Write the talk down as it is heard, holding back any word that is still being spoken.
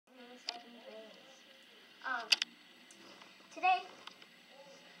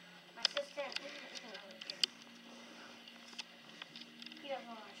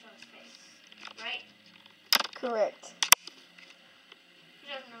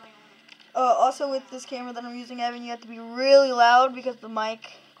Also with this camera that I'm using, Evan, you have to be really loud because the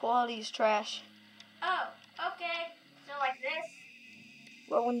mic quality is trash. Oh, okay. So like this?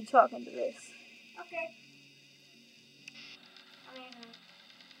 Well, when you talk into this. Okay. I'm using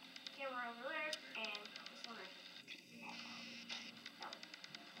camera over there and this one right here.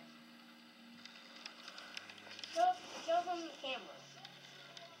 Show them the camera.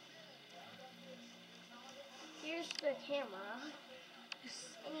 Here's the camera.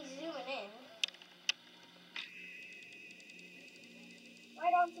 And he's zooming in.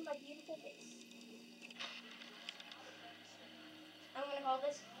 Right onto my beautiful face. I'm gonna call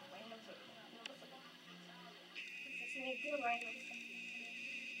this random video. Number 3. This is me doing random stuff.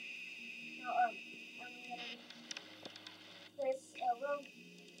 Now, I'm gonna do this room.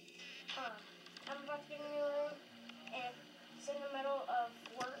 I'm about to get a new room, and it's in the middle of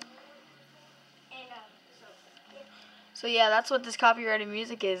work. And So yeah, that's what this copyrighted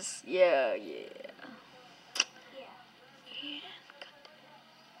music is. Yeah.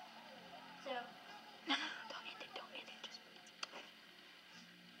 So No, don't end it.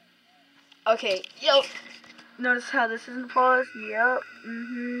 Okay, yo. Notice how this isn't paused? Yep.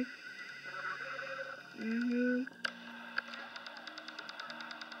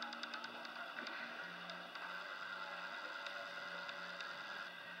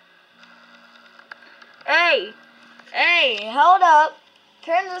 Hey, hold up.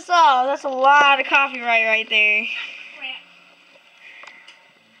 Turn this off. That's a lot of copyright right there.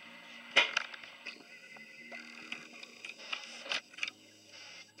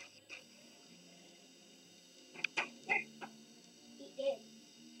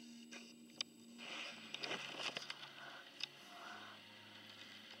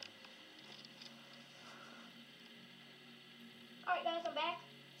 alright guys, I'm back.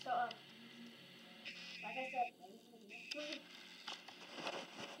 So like I said,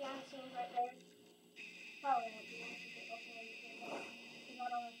 behind the scenes right there. Probably won't be able to get uploaded. It's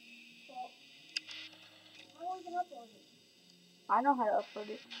not on the fault. How long can upload it? I know how to upload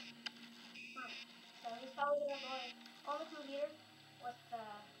it. So he's probably gonna upload it on the computer with the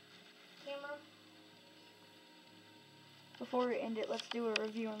camera. Before we end it, let's do a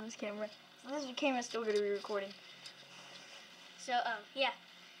review on this camera. So this camera's still going to be recording. So yeah,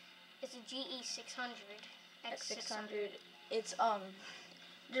 it's a GE 600 X600. It's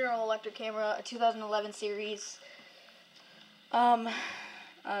General Electric camera, a 2011 series.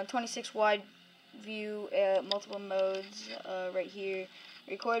 26 wide view, multiple modes, right here.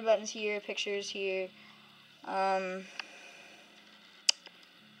 Record buttons here, pictures here.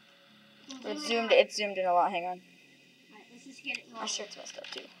 It's zoomed in a lot. Hang on. Alright, let's just get it normal. My shirt's messed up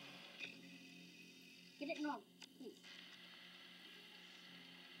too. Get it normal, please.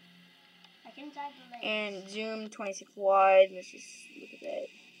 Like inside the lens. And zoom 26 wide. Let's just look at that.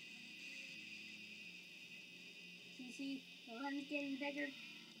 So you see the lens getting bigger?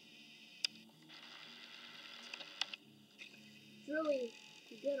 It's really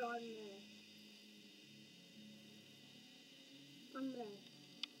good on the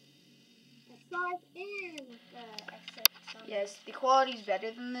S5 and the X6. Yes, the quality is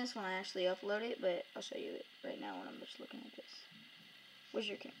better than this when I actually upload it, but I'll show you it right now when I'm just looking at this. Where's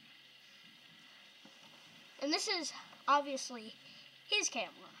your camera? And this is obviously his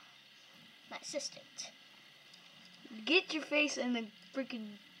camera, my assistant. Get your face in the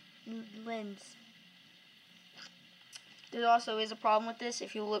freaking lens. There also is a problem with this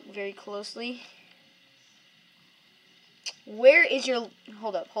if you look very closely. Where is your...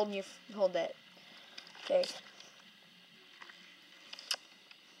 Hold up. Hold that. Okay.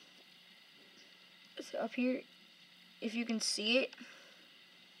 So up here, if you can see it.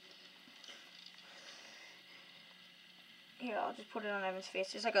 Here, I'll just put it on Evan's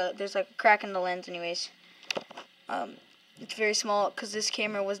face. There's like a crack in the lens anyways. It's very small because this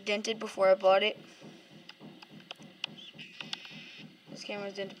camera was dented before I bought it. This camera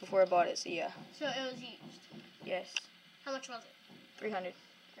was dented before I bought it, so yeah. So it was used? Yes. How much was it? 300.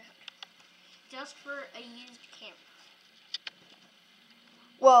 Just for a used camera?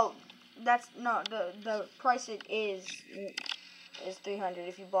 Well, that's not the price. It is 300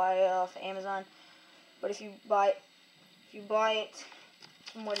 if you buy it off Amazon. But if you buy it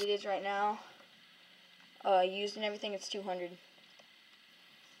from what it is right now, used and everything, it's 200.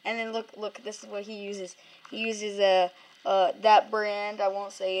 And then look, this is what he uses. He uses that brand. I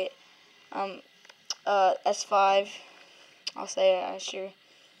won't say it. S5. I'll say it. Sure.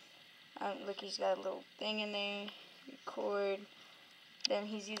 Look, he's got a little thing in there. Record. Then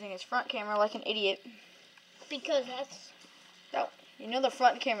he's using his front camera like an idiot. Because you know the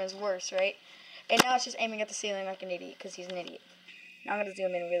front camera is worse, right? And now it's just aiming at the ceiling like an idiot because he's an idiot. Now I'm gonna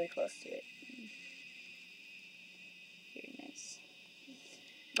zoom in really close to it. Very nice.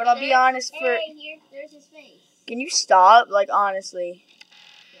 But I'll be honest for. Here, there's his face. Can you stop? Like honestly,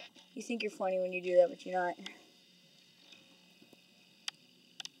 you think you're funny when you do that, but you're not.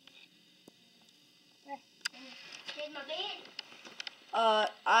 Here's my bed.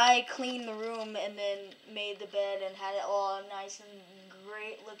 I cleaned the room and then made the bed and had it all nice and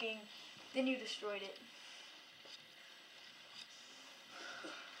great looking. Then you destroyed it.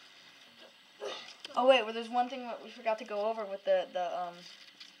 Oh wait, well there's one thing that we forgot to go over with the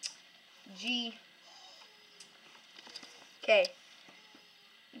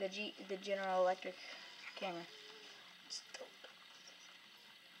the General Electric camera.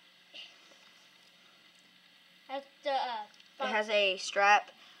 That's the It has a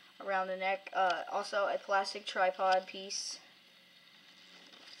strap around the neck, also a plastic tripod piece.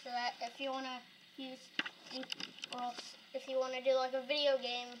 so that if you wanna use, well, if you wanna do like a video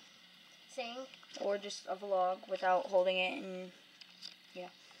game thing, Or just a vlog without holding it, and yeah.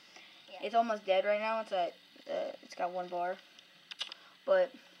 It's almost dead right now. It's got one bar,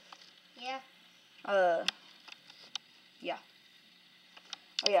 but yeah. yeah.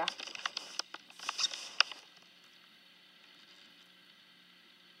 Oh yeah.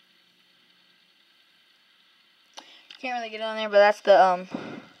 Can't really get on there, but that's the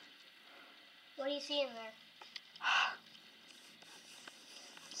What do you see in there?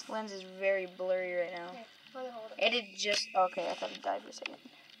 This lens is very blurry right now. Here, let me hold it. It did just okay. I thought it died for a second.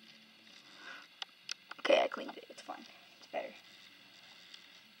 Okay, I cleaned it. It's fine. It's better.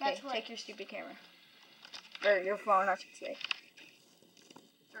 Okay, take your stupid camera. Or your phone, I should say.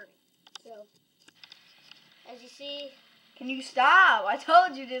 Alright, so, as you see... Can you stop? I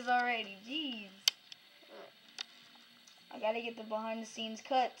told you this already. Jeez. I gotta get the behind the scenes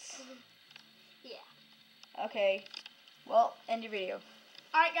cuts. Yeah. Okay. Well, end your video.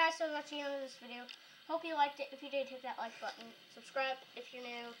 Alright guys, so that's the end of this video. Hope you liked it. If you did, hit that like button. Subscribe if you're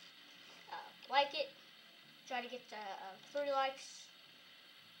new. Like it. Try to get to 30 likes.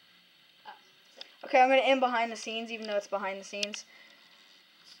 Okay, I'm gonna end behind the scenes, even though it's behind the scenes.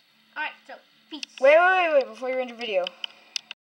 Alright, so peace. Wait, before you end your video.